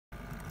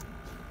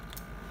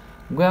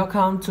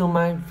Welcome to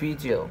my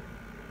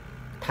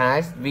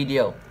Thai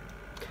video.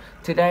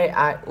 Today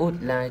I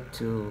would like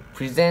to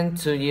present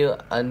to you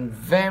a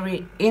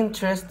very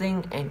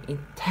interesting and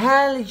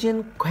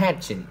intelligent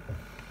question.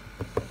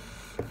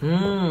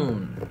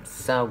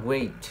 So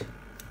wait.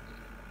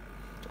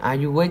 Are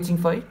you waiting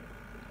for it?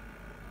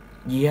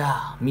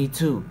 Yeah, me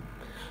too.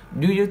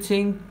 Do you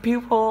think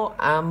people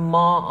are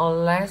more or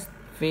less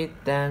fit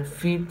than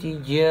 50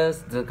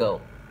 years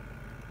ago?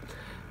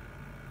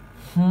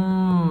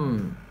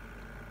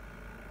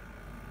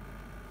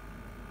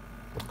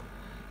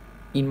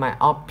 In my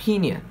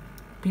opinion,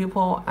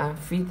 people are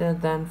fitter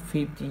than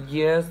 50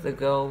 years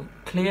ago.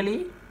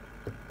 Clearly?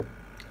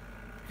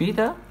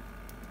 Fitter?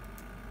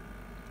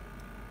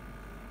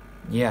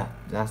 Yeah,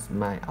 that's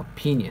my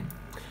opinion.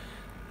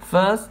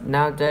 First,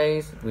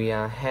 nowadays we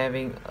are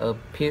having a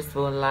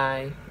peaceful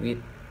life with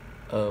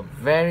a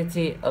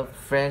variety of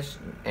fresh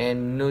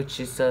and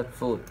nutritious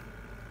food.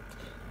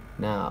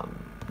 Now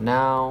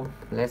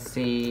let's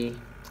see.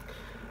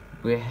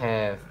 We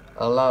have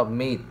a lot of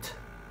meat,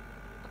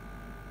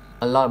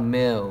 a lot of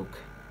milk,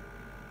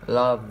 a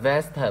lot of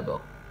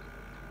vegetable,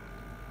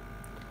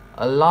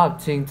 a lot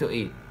of things to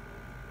eat.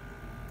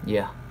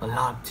 Yeah, a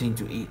lot of things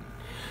to eat.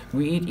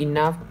 We eat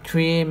enough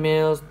 3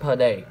 meals per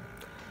day.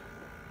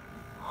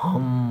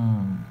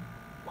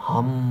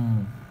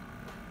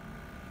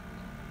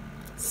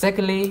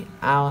 Secondly,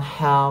 our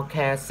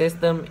healthcare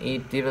system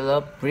is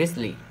developed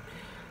recently.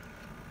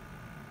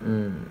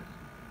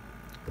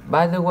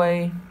 By the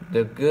way,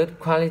 the good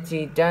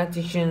quality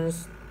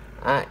dietitians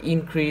are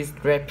increased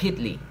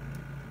rapidly.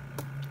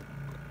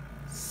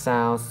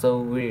 Sounds so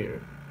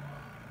weird.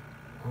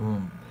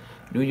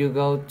 Do you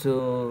go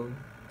to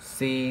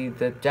see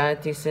the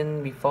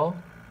dietitian before?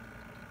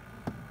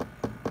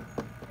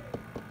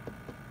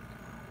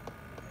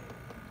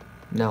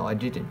 No, I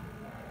didn't.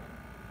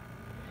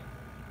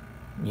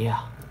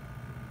 Yeah.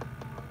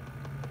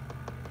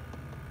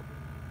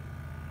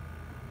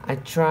 I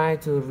try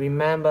to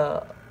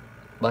remember,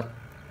 but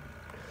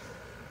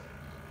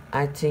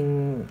I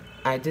think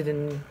I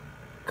didn't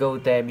go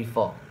there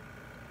before.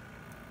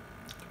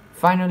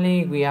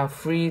 Finally, we are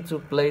free to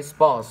play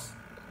sports.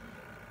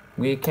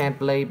 We can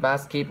play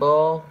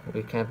basketball,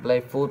 we can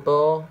play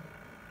football,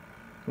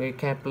 we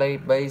can play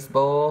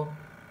baseball.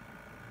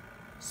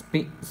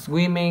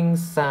 Swimming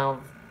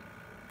sounds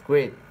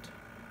great.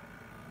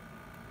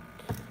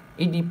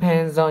 It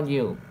depends on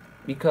you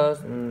because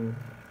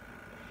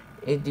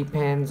it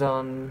depends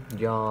on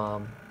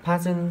your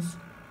passions,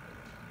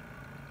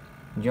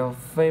 your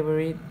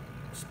favorite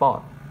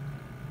sport.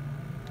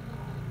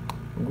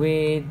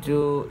 We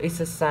do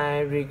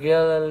exercise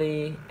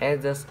regularly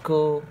at the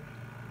school,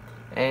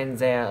 and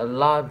there are a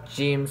lot of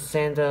gym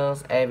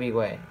centers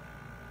everywhere.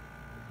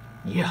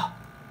 Yeah,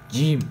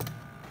 gym.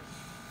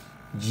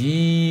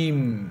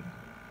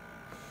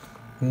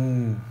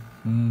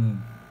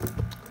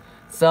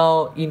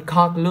 So in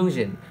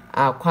conclusion,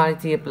 our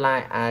quality of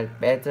life are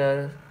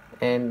better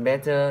and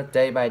better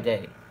day by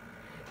day.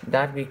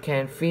 That we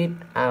can fit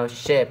our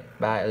shape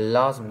by a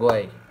lot of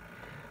way.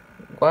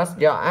 What's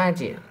your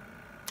idea?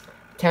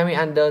 Tell me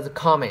under the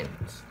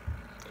comments.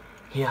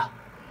 Here.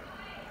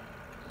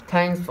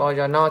 Thanks for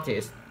your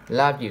notice.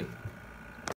 Love you.